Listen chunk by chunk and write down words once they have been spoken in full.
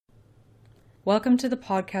Welcome to the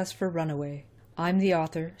podcast for Runaway. I'm the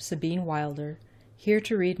author, Sabine Wilder, here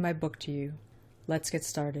to read my book to you. Let's get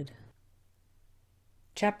started.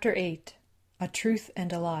 Chapter 8. A Truth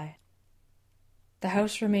and a Lie. The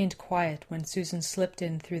house remained quiet when Susan slipped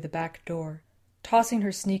in through the back door. Tossing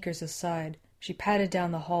her sneakers aside, she padded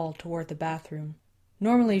down the hall toward the bathroom.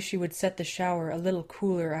 Normally she would set the shower a little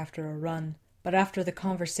cooler after a run, but after the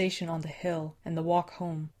conversation on the hill and the walk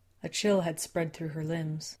home, a chill had spread through her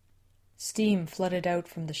limbs. Steam flooded out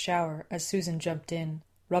from the shower as Susan jumped in,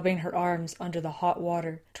 rubbing her arms under the hot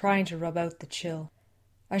water, trying to rub out the chill.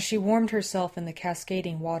 As she warmed herself in the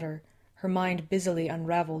cascading water, her mind busily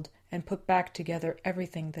unraveled and put back together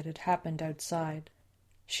everything that had happened outside.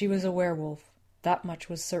 She was a werewolf, that much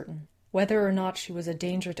was certain. Whether or not she was a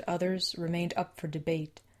danger to others remained up for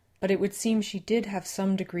debate, but it would seem she did have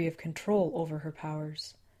some degree of control over her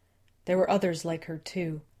powers. There were others like her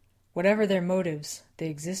too. Whatever their motives, they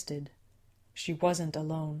existed. She wasn't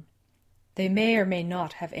alone. They may or may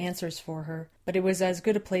not have answers for her, but it was as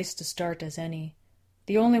good a place to start as any.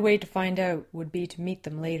 The only way to find out would be to meet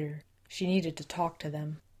them later. She needed to talk to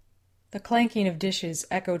them. The clanking of dishes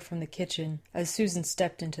echoed from the kitchen as Susan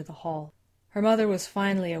stepped into the hall. Her mother was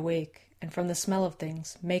finally awake, and from the smell of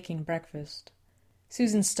things, making breakfast.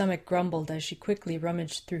 Susan's stomach grumbled as she quickly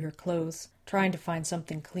rummaged through her clothes, trying to find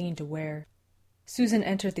something clean to wear. Susan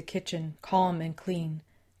entered the kitchen, calm and clean,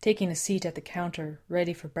 taking a seat at the counter,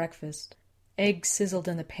 ready for breakfast. Eggs sizzled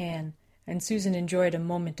in the pan, and Susan enjoyed a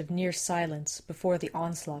moment of near silence before the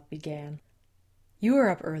onslaught began. "You were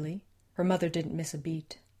up early." Her mother didn't miss a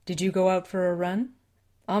beat. "Did you go out for a run?"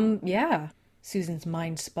 Yeah." Susan's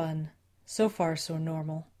mind spun. So far, so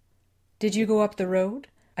normal. "Did you go up the road?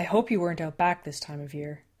 I hope you weren't out back this time of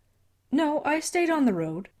year." "No, I stayed on the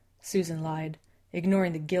road," Susan lied,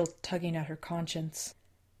 ignoring the guilt tugging at her conscience.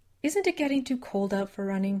 "Isn't it getting too cold out for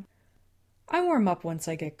running?" "I warm up once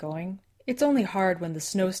I get going. It's only hard when the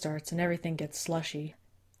snow starts and everything gets slushy,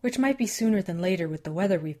 which might be sooner than later with the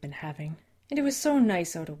weather we've been having, and it was so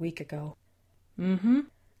nice out a week ago."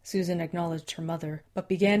 Susan acknowledged her mother, but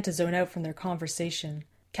began to zone out from their conversation,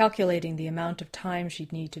 calculating the amount of time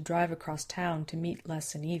she'd need to drive across town to meet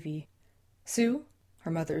Les and Evie. "Sue?"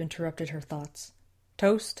 Her mother interrupted her thoughts.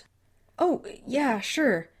 "Toast?" "Oh, yeah,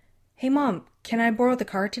 sure. Hey, Mom, can I borrow the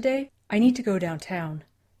car today? I need to go downtown."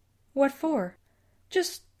 "What for?"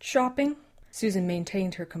 "Just shopping." Susan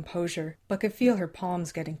maintained her composure, but could feel her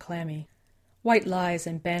palms getting clammy. White lies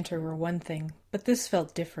and banter were one thing, but this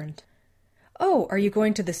felt different. "Oh, are you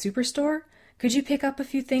going to the superstore? Could you pick up a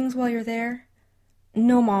few things while you're there?"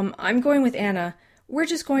 "No, Mom, I'm going with Anna. We're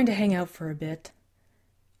just going to hang out for a bit."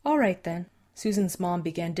 "All right, then." Susan's mom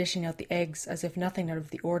began dishing out the eggs as if nothing out of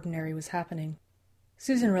the ordinary was happening.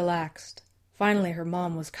 Susan relaxed. Finally her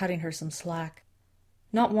mom was cutting her some slack.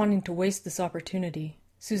 Not wanting to waste this opportunity,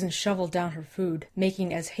 Susan shoveled down her food,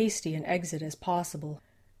 making as hasty an exit as possible.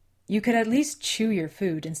 "You could at least chew your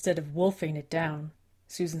food instead of wolfing it down,"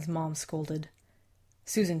 Susan's mom scolded.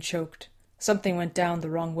 Susan choked. Something went down the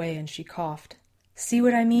wrong way and she coughed. "See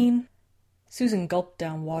what I mean?" Susan gulped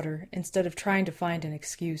down water instead of trying to find an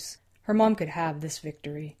excuse. Her mom could have this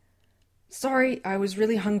victory. "Sorry, I was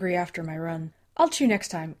really hungry after my run. I'll chew next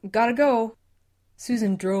time. Gotta go."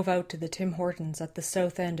 Susan drove out to the Tim Hortons at the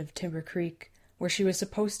south end of Timber Creek, where she was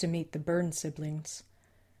supposed to meet the Burns siblings.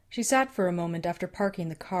 She sat for a moment after parking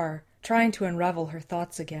the car, trying to unravel her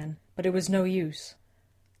thoughts again, but it was no use.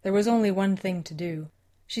 There was only one thing to do.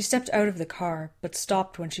 She stepped out of the car, but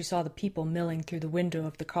stopped when she saw the people milling through the window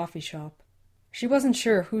of the coffee shop. She wasn't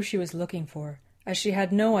sure who she was looking for, as she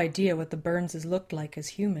had no idea what the Burnses looked like as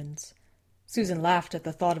humans. Susan laughed at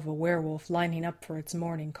the thought of a werewolf lining up for its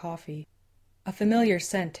morning coffee. A familiar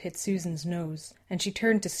scent hit Susan's nose, and she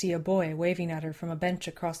turned to see a boy waving at her from a bench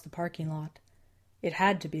across the parking lot. It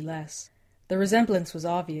had to be Les. The resemblance was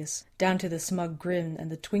obvious, down to the smug grin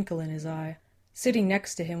and the twinkle in his eye. Sitting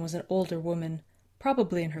next to him was an older woman,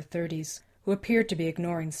 probably in her 30s, who appeared to be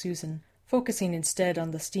ignoring Susan, focusing instead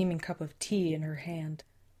on the steaming cup of tea in her hand.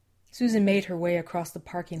 Susan made her way across the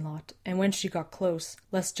parking lot, and when she got close,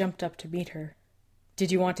 Les jumped up to meet her.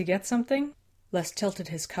 "Did you want to get something?" Les tilted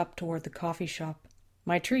his cup toward the coffee shop.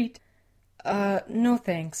 "My treat." No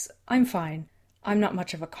thanks. I'm fine. I'm not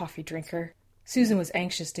much of a coffee drinker." Susan was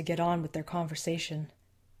anxious to get on with their conversation.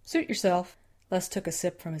 "Suit yourself." Les took a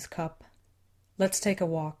sip from his cup. "Let's take a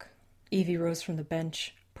walk." Evie rose from the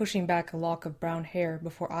bench, pushing back a lock of brown hair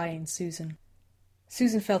before eyeing Susan.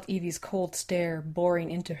 Susan felt Evie's cold stare boring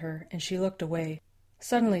into her, and she looked away.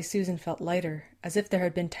 Suddenly Susan felt lighter, as if there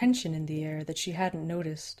had been tension in the air that she hadn't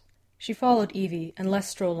noticed. She followed Evie, and Les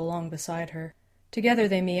strolled along beside her. Together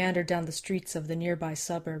they meandered down the streets of the nearby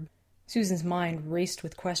suburb. Susan's mind raced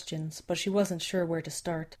with questions, but she wasn't sure where to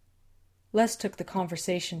start. Les took the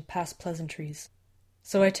conversation past pleasantries.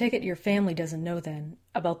 "So I take it your family doesn't know, then,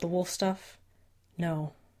 about the wolf stuff?"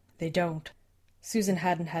 "No, they don't." Susan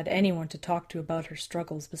hadn't had anyone to talk to about her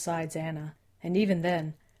struggles besides Anna, and even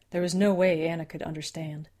then, there was no way Anna could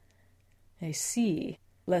understand. "I see."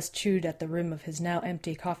 Les chewed at the rim of his now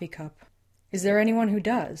empty coffee cup. "Is there anyone who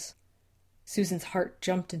does?" Susan's heart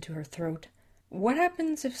jumped into her throat. What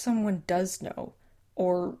happens if someone does know?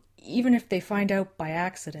 Or even if they find out by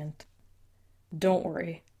accident? "Don't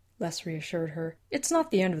worry," Les reassured her. "It's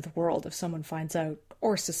not the end of the world if someone finds out,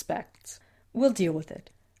 or suspects. We'll deal with it.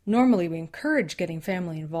 Normally we encourage getting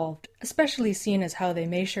family involved, especially seeing as how they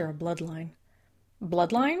may share a bloodline."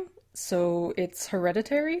 "Bloodline? So it's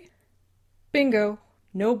hereditary?" "Bingo!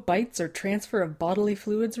 No bites or transfer of bodily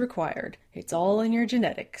fluids required. It's all in your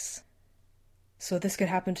genetics." "So this could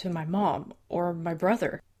happen to my mom, or my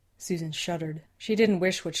brother." Susan shuddered. She didn't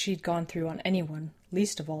wish what she'd gone through on anyone,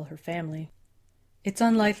 least of all her family. "It's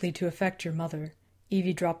unlikely to affect your mother."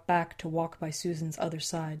 Evie dropped back to walk by Susan's other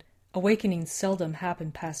side. Awakenings seldom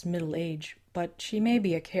happen past middle age, but she may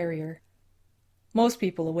be a carrier. "Most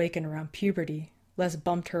people awaken around puberty." Les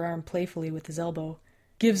bumped her arm playfully with his elbow.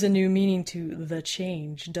 "Gives a new meaning to the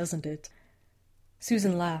change, doesn't it?"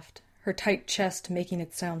 Susan laughed, her tight chest making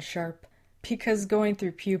it sound sharp. "Because going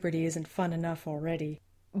through puberty isn't fun enough already.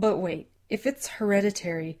 But wait, if it's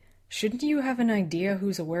hereditary, shouldn't you have an idea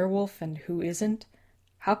who's a werewolf and who isn't?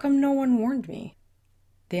 How come no one warned me?"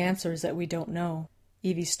 "The answer is that we don't know."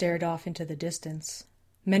 Evie stared off into the distance.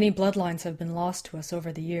 "Many bloodlines have been lost to us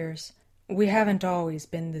over the years. We haven't always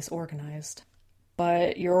been this organized."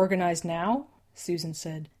 "But you're organized now?" Susan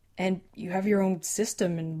said. "And you have your own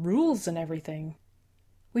system and rules and everything."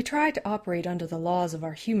 "We try to operate under the laws of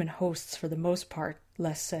our human hosts for the most part,"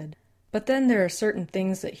 Les said. "But then there are certain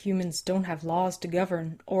things that humans don't have laws to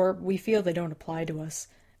govern, or we feel they don't apply to us.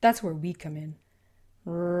 That's where we come in."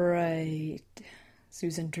 "Right."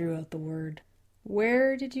 Susan drew out the word.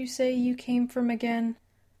 "Where did you say you came from again?"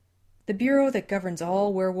 "The bureau that governs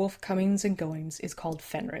all werewolf comings and goings is called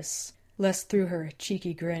Fenris." Les threw her a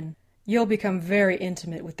cheeky grin. "You'll become very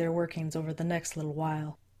intimate with their workings over the next little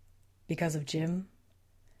while." "Because of Jim?"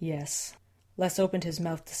 "Yes." Les opened his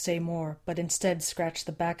mouth to say more, but instead scratched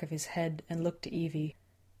the back of his head and looked to Evie.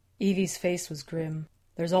 Evie's face was grim.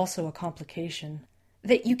 "There's also a complication."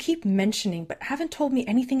 "That you keep mentioning but haven't told me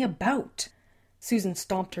anything about." Susan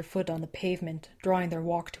stomped her foot on the pavement, drawing their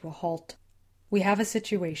walk to a halt. "We have a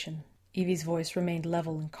situation." Evie's voice remained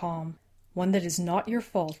level and calm. "One that is not your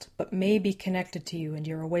fault, but may be connected to you and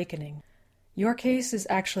your awakening. Your case is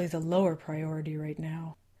actually the lower priority right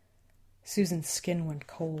now." Susan's skin went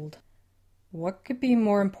cold. What could be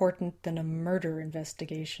more important than a murder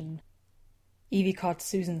investigation? Evie caught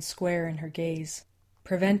Susan square in her gaze.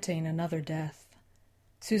 Preventing another death.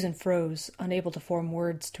 Susan froze, unable to form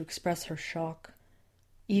words to express her shock.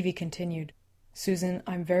 Evie continued, "Susan,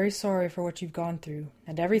 I'm very sorry for what you've gone through,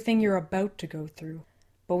 and everything you're about to go through,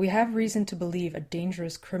 but we have reason to believe a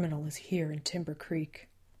dangerous criminal is here in Timber Creek."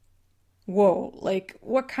 "Whoa, like,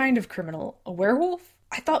 what kind of criminal? A werewolf?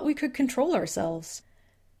 I thought we could control ourselves."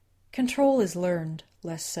 "Control is learned,"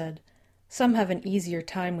 Les said. "Some have an easier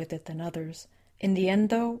time with it than others. In the end,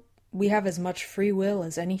 though, we have as much free will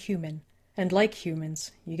as any human, and like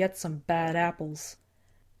humans, you get some bad apples."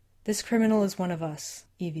 "This criminal is one of us,"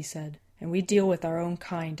 Evie said, "and we deal with our own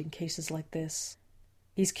kind in cases like this.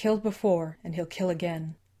 He's killed before, and he'll kill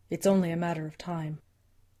again. It's only a matter of time."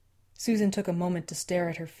 Susan took a moment to stare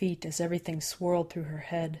at her feet as everything swirled through her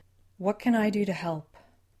head. "What can I do to help?"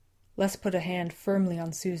 Les put a hand firmly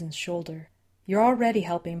on Susan's shoulder. "You're already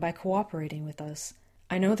helping by cooperating with us.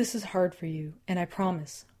 I know this is hard for you, and I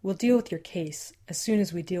promise we'll deal with your case as soon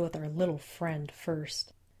as we deal with our little friend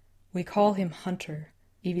first." "We call him Hunter."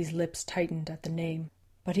 Evie's lips tightened at the name.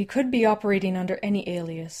 "But he could be operating under any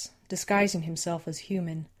alias, disguising himself as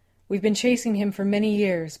human. We've been chasing him for many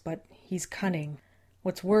years, but he's cunning.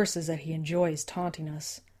 What's worse is that he enjoys taunting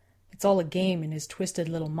us. It's all a game in his twisted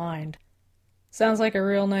little mind." "Sounds like a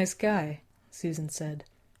real nice guy," Susan said.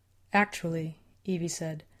 "Actually," Evie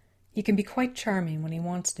said, "he can be quite charming when he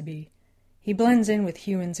wants to be. He blends in with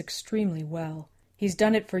humans extremely well. He's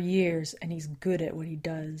done it for years, and he's good at what he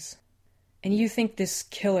does." "And you think this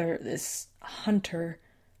killer, this Hunter,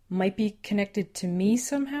 might be connected to me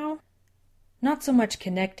somehow?" "Not so much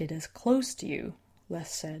connected as close to you," Les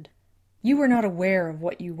said. "You were not aware of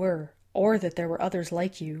what you were, or that there were others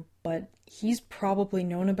like you, but he's probably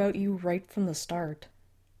known about you right from the start."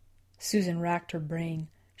 Susan racked her brain.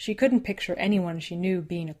 She couldn't picture anyone she knew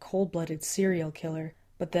being a cold-blooded serial killer,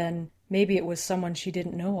 but then Maybe it was someone she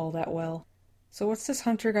didn't know all that well. So what's this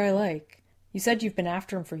Hunter guy like? You said you've been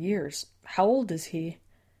after him for years. How old is he?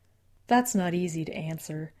 That's not easy to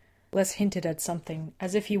answer. Les hinted at something,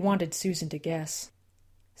 as if he wanted Susan to guess.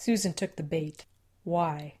 Susan took the bait.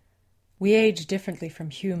 Why? We age differently from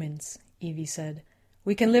humans, Evie said.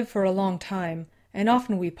 We can live for a long time, and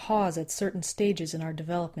often we pause at certain stages in our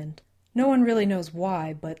development. No one really knows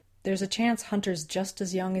why, but there's a chance Hunter's just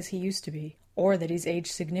as young as he used to be, or that he's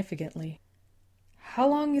aged significantly. How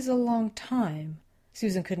long is a long time?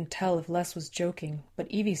 Susan couldn't tell if Les was joking, but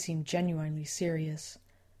Evie seemed genuinely serious.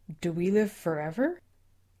 Do we live forever?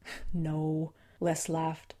 No, Les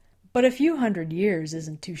laughed. But a few 100 years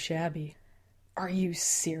isn't too shabby. Are you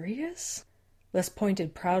serious? Les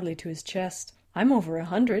pointed proudly to his chest. I'm over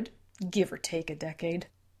 100, give or take a decade.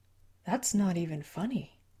 That's not even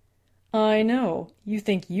funny. I know. You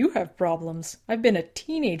think you have problems. I've been a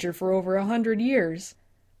teenager for over 100 years.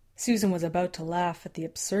 Susan was about to laugh at the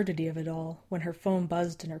absurdity of it all when her phone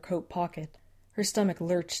buzzed in her coat pocket. Her stomach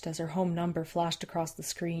lurched as her home number flashed across the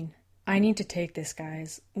screen. I need to take this,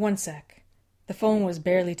 guys. 1 sec. The phone was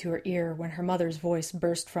barely to her ear when her mother's voice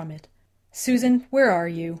burst from it. Susan, where are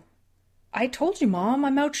you? I told you, Mom,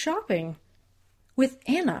 I'm out shopping. With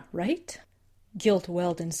Anna, right? Guilt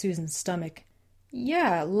welled in Susan's stomach.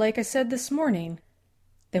 Yeah, like I said this morning.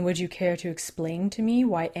 Then would you care to explain to me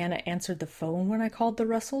why Anna answered the phone when I called the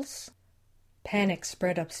Russells? Panic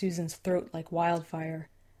spread up Susan's throat like wildfire.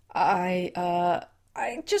 I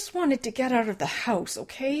just wanted to get out of the house,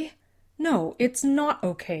 okay? No, it's not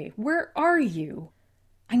okay. Where are you?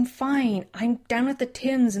 I'm fine. I'm down at the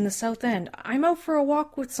Tim's in the South End. I'm out for a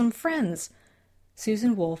walk with some friends.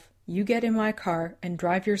 Susan Wolfe, you get in my car and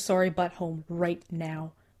drive your sorry butt home right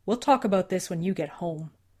now. We'll talk about this when you get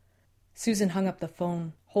home. Susan hung up the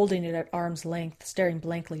phone, holding it at arm's length, staring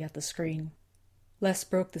blankly at the screen. Les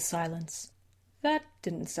broke the silence. That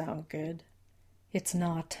didn't sound good. It's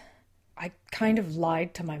not. I kind of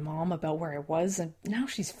lied to my mom about where I was, and now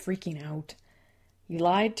she's freaking out. You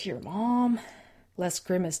lied to your mom? Les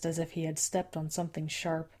grimaced as if he had stepped on something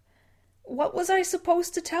sharp. What was I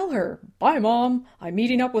supposed to tell her? Bye, Mom. I'm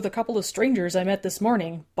meeting up with a couple of strangers I met this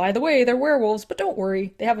morning. By the way, they're werewolves, but don't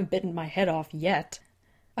worry, they haven't bitten my head off yet.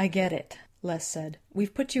 I get it, Les said.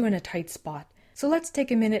 We've put you in a tight spot, so let's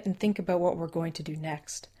take a minute and think about what we're going to do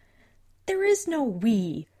next. There is no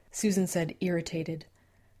we, Susan said, irritated.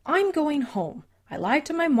 I'm going home. I lied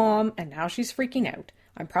to my mom, and now she's freaking out.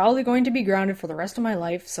 I'm probably going to be grounded for the rest of my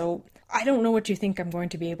life, so I don't know what you think I'm going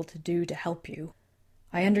to be able to do to help you.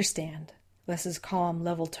 I understand. Les's calm,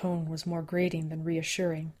 level tone was more grating than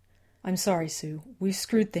reassuring. I'm sorry, Sue. We've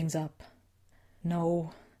screwed things up.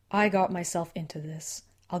 No, I got myself into this.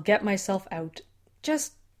 I'll get myself out.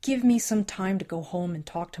 Just give me some time to go home and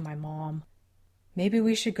talk to my mom. Maybe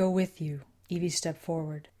we should go with you. Evie stepped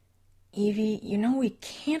forward. Evie, you know we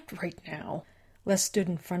can't right now. Les stood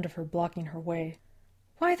in front of her, blocking her way.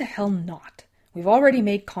 Why the hell not? We've already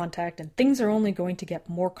made contact, and things are only going to get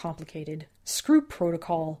more complicated. Screw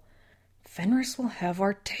protocol. Fenris will have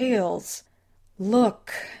our tails.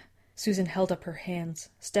 Look. Susan held up her hands,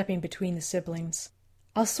 stepping between the siblings.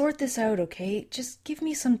 I'll sort this out, okay? Just give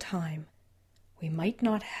me some time. We might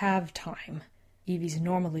not have time. Evie's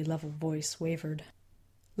normally level voice wavered.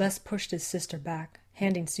 Les pushed his sister back,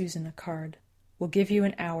 handing Susan a card. We'll give you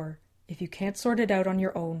an hour. If you can't sort it out on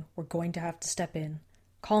your own, we're going to have to step in.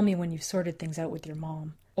 Call me when you've sorted things out with your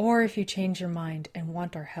mom, or if you change your mind and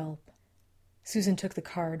want our help. Susan took the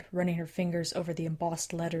card, running her fingers over the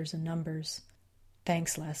embossed letters and numbers.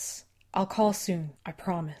 Thanks, Les. I'll call soon, I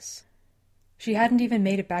promise. She hadn't even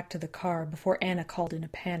made it back to the car before Anna called in a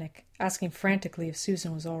panic, asking frantically if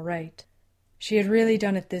Susan was all right. She had really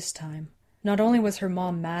done it this time. Not only was her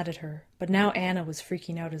mom mad at her, but now Anna was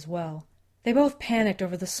freaking out as well. They both panicked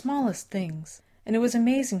over the smallest things, and it was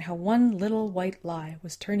amazing how one little white lie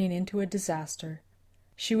was turning into a disaster.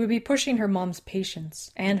 She would be pushing her mom's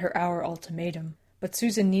patience and her hour ultimatum, but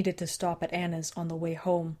Susan needed to stop at Anna's on the way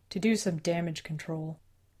home to do some damage control.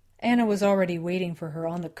 Anna was already waiting for her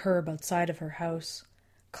on the curb outside of her house.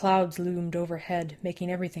 Clouds loomed overhead,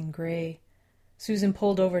 making everything gray. Susan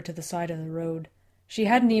pulled over to the side of the road. She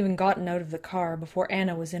hadn't even gotten out of the car before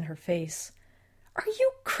Anna was in her face. Are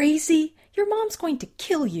you crazy? Your mom's going to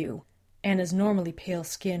kill you. Anna's normally pale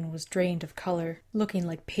skin was drained of color, looking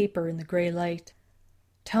like paper in the gray light.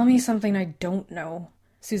 Tell me something I don't know.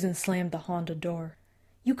 Susan slammed the Honda door.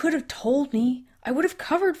 You could have told me. I would have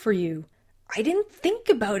covered for you. I didn't think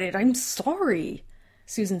about it. I'm sorry.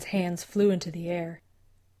 Susan's hands flew into the air.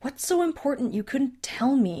 What's so important you couldn't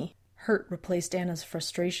tell me? Hurt replaced Anna's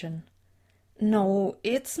frustration. No,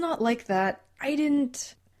 it's not like that. I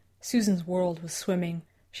didn't... Susan's world was swimming.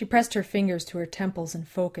 She pressed her fingers to her temples and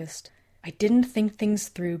focused. I didn't think things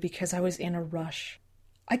through because I was in a rush.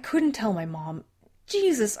 I couldn't tell my mom.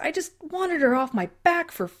 Jesus, I just wanted her off my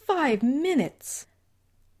back for 5 minutes.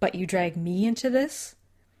 But you dragged me into this?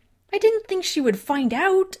 I didn't think she would find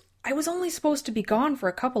out. I was only supposed to be gone for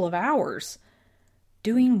a couple of hours.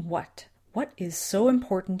 Doing what? What is so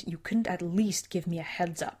important you couldn't at least give me a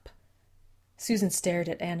heads up? Susan stared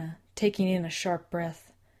at Anna, taking in a sharp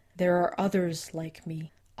breath. There are others like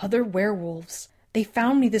me. Other werewolves. They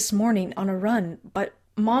found me this morning on a run, but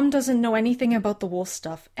Mom doesn't know anything about the wolf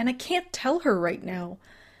stuff, and I can't tell her right now.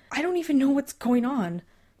 I don't even know what's going on.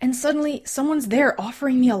 And suddenly, someone's there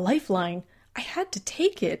offering me a lifeline. I had to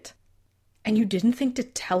take it. And you didn't think to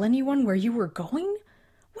tell anyone where you were going?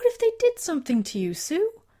 What if they did something to you,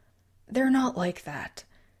 Sue? They're not like that.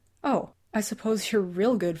 Oh, I suppose you're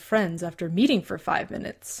real good friends after meeting for 5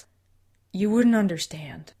 minutes. You wouldn't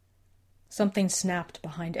understand. Something snapped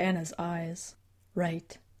behind Anna's eyes.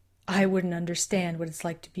 Right. I wouldn't understand what it's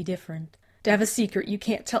like to be different. To have a secret you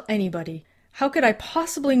can't tell anybody. How could I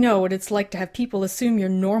possibly know what it's like to have people assume you're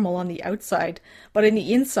normal on the outside, but on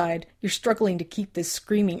the inside you're struggling to keep this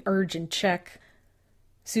screaming urge in check?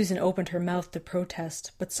 Susan opened her mouth to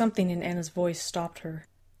protest, but something in Anna's voice stopped her.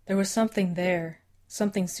 There was something there,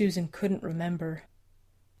 something Susan couldn't remember.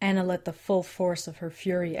 Anna let the full force of her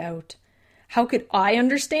fury out. How could I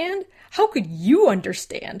understand? How could you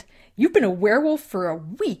understand? You've been a werewolf for a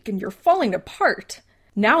week and you're falling apart.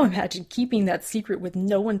 Now imagine keeping that secret with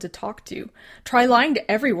no one to talk to. Try lying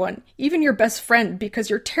to everyone, even your best friend, because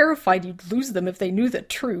you're terrified you'd lose them if they knew the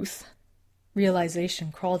truth.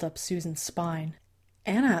 Realization crawled up Susan's spine.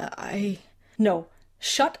 Anna, No,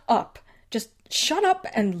 shut up. Just shut up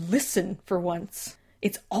and listen for once.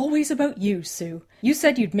 It's always about you, Sue. You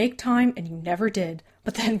said you'd make time and you never did.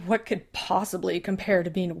 But then what could possibly compare to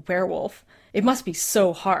being a werewolf? It must be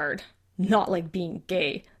so hard. Not like being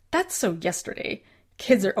gay. That's so yesterday.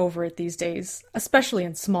 Kids are over it these days, especially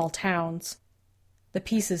in small towns. The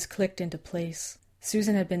pieces clicked into place.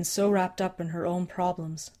 Susan had been so wrapped up in her own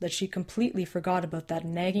problems that she completely forgot about that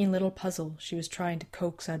nagging little puzzle she was trying to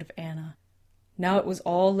coax out of Anna. Now it was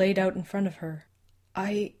all laid out in front of her.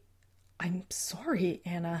 I'm sorry,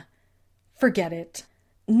 Anna. Forget it.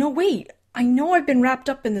 No, wait. I know I've been wrapped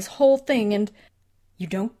up in this whole thing and... You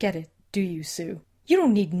don't get it, do you, Sue? You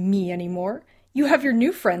don't need me anymore. You have your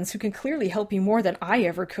new friends who can clearly help you more than I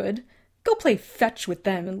ever could. Go play fetch with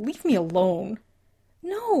them and leave me alone.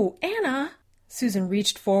 No, Anna. Susan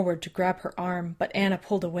reached forward to grab her arm, but Anna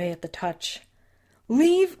pulled away at the touch.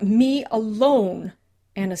 Leave me alone,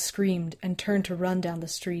 Anna screamed and turned to run down the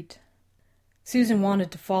street. Susan wanted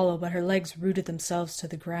to follow, but her legs rooted themselves to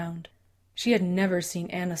the ground. She had never seen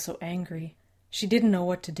Anna so angry. She didn't know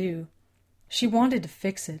what to do. She wanted to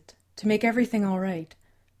fix it, to make everything all right,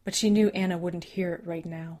 but she knew Anna wouldn't hear it right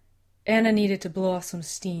now. Anna needed to blow off some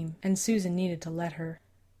steam, and Susan needed to let her.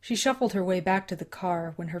 She shuffled her way back to the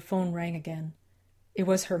car when her phone rang again. It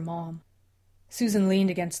was her mom. Susan leaned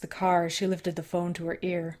against the car as she lifted the phone to her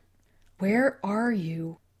ear. Where are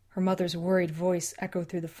you? Her mother's worried voice echoed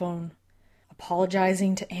through the phone.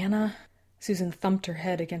 Apologizing to Anna? Susan thumped her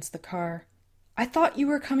head against the car. I thought you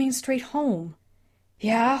were coming straight home.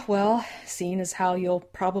 Yeah, well, seeing as how you'll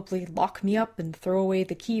probably lock me up and throw away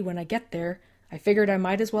the key when I get there, I figured I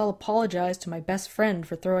might as well apologize to my best friend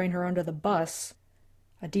for throwing her under the bus.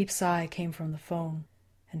 A deep sigh came from the phone.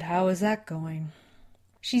 And how is that going?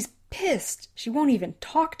 She's pissed. She won't even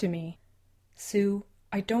talk to me. Sue,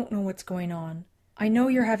 I don't know what's going on. I know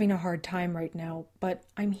you're having a hard time right now, but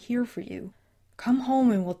I'm here for you. Come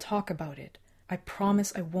home and we'll talk about it. I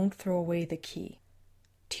promise I won't throw away the key.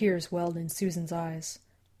 Tears welled in Susan's eyes.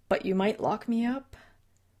 But you might lock me up?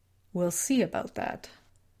 We'll see about that.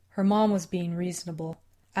 Her mom was being reasonable.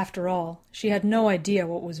 After all, she had no idea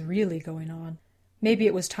what was really going on. Maybe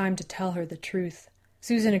it was time to tell her the truth.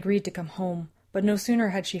 Susan agreed to come home, but no sooner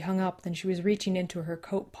had she hung up than she was reaching into her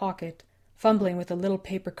coat pocket, fumbling with a little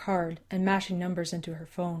paper card and mashing numbers into her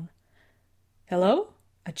phone. Hello?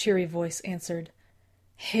 A cheery voice answered.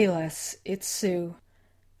 Hey, Les, it's Sue.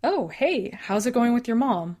 Oh, hey, how's it going with your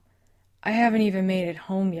mom? I haven't even made it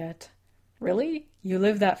home yet. Really? You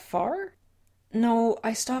live that far? No,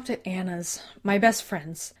 I stopped at Anna's, my best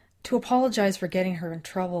friend's, to apologize for getting her in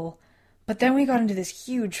trouble. But then we got into this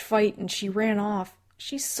huge fight and she ran off.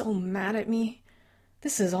 She's so mad at me.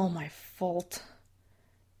 This is all my fault.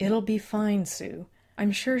 It'll be fine, Sue.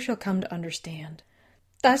 I'm sure she'll come to understand.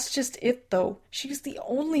 That's just it, though. She's the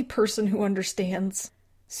only person who understands.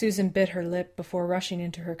 Susan bit her lip before rushing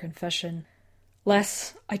into her confession.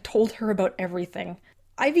 Les, I told her about everything.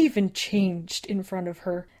 I've even changed in front of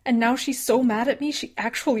her, and now she's so mad at me she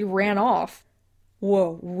actually ran off.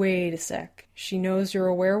 Whoa, wait a sec. She knows you're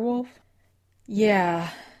a werewolf? Yeah.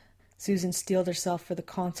 Susan steeled herself for the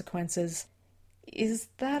consequences. Is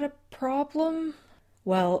that a problem?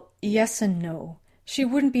 Well, yes and no. She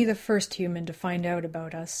wouldn't be the first human to find out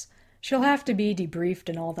about us. She'll have to be debriefed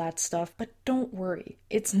and all that stuff, but don't worry.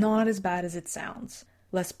 It's not as bad as it sounds.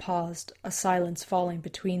 Les paused, a silence falling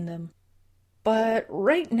between them. But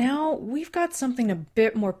right now, we've got something a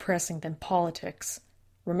bit more pressing than politics.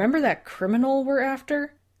 Remember that criminal we're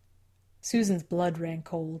after? Susan's blood ran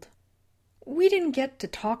cold. We didn't get to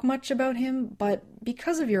talk much about him, but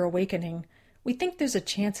because of your awakening, we think there's a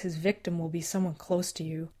chance his victim will be someone close to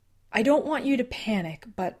you. I don't want you to panic,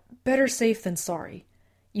 but better safe than sorry.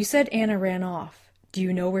 You said Anna ran off. Do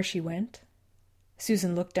you know where she went?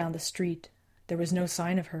 Susan looked down the street. There was no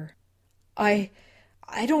sign of her. I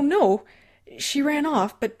don't know. She ran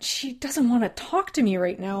off, but she doesn't want to talk to me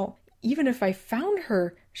right now. Even if I found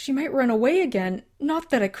her, she might run away again. Not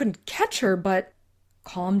that I couldn't catch her, but...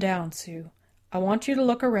 Calm down, Sue. I want you to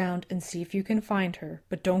look around and see if you can find her,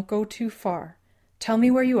 but don't go too far. Tell me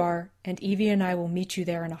where you are, and Evie and I will meet you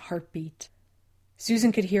there in a heartbeat.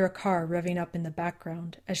 Susan could hear a car revving up in the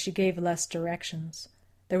background as she gave Les directions.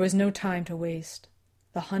 There was no time to waste.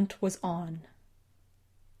 The hunt was on.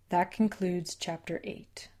 That concludes Chapter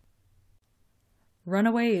 8.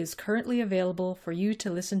 Runaway is currently available for you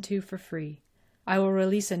to listen to for free. I will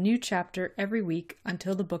release a new chapter every week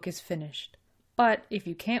until the book is finished. But if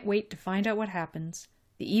you can't wait to find out what happens,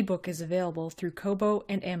 the ebook is available through Kobo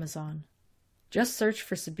and Amazon. Just search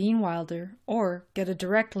for Sabine Wilder or get a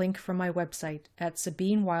direct link from my website at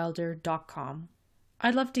sabinewilder.com.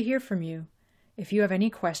 I'd love to hear from you. If you have any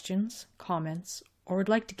questions, comments, or would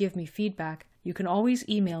like to give me feedback, you can always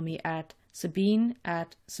email me at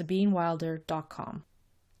sabine@sabinewilder.com.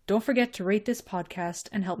 Don't forget to rate this podcast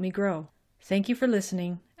and help me grow. Thank you for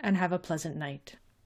listening, and have a pleasant night.